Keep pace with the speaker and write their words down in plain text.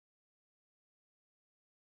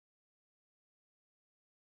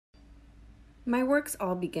My works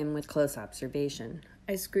all begin with close observation.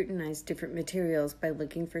 I scrutinize different materials by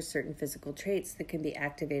looking for certain physical traits that can be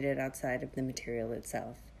activated outside of the material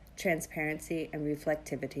itself. Transparency and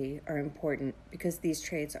reflectivity are important because these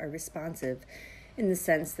traits are responsive in the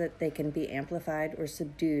sense that they can be amplified or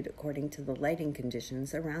subdued according to the lighting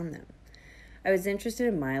conditions around them. I was interested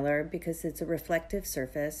in mylar because it's a reflective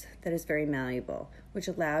surface that is very malleable, which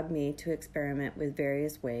allowed me to experiment with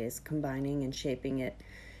various ways, combining and shaping it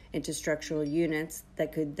into structural units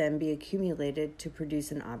that could then be accumulated to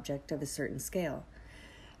produce an object of a certain scale.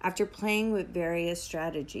 After playing with various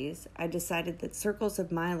strategies, I decided that circles of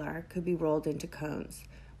mylar could be rolled into cones,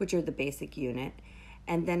 which are the basic unit,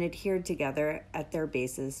 and then adhered together at their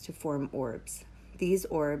bases to form orbs. These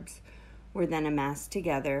orbs were then amassed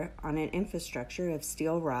together on an infrastructure of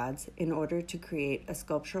steel rods in order to create a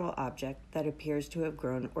sculptural object that appears to have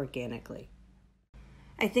grown organically.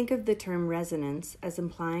 I think of the term resonance as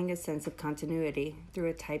implying a sense of continuity through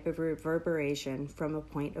a type of reverberation from a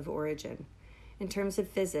point of origin. In terms of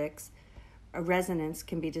physics, a resonance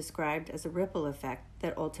can be described as a ripple effect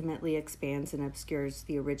that ultimately expands and obscures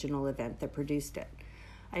the original event that produced it.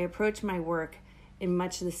 I approach my work in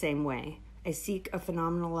much the same way. I seek a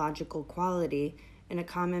phenomenological quality in a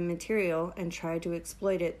common material and try to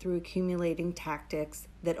exploit it through accumulating tactics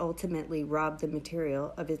that ultimately rob the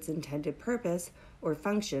material of its intended purpose or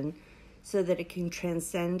function so that it can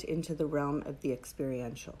transcend into the realm of the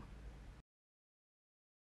experiential.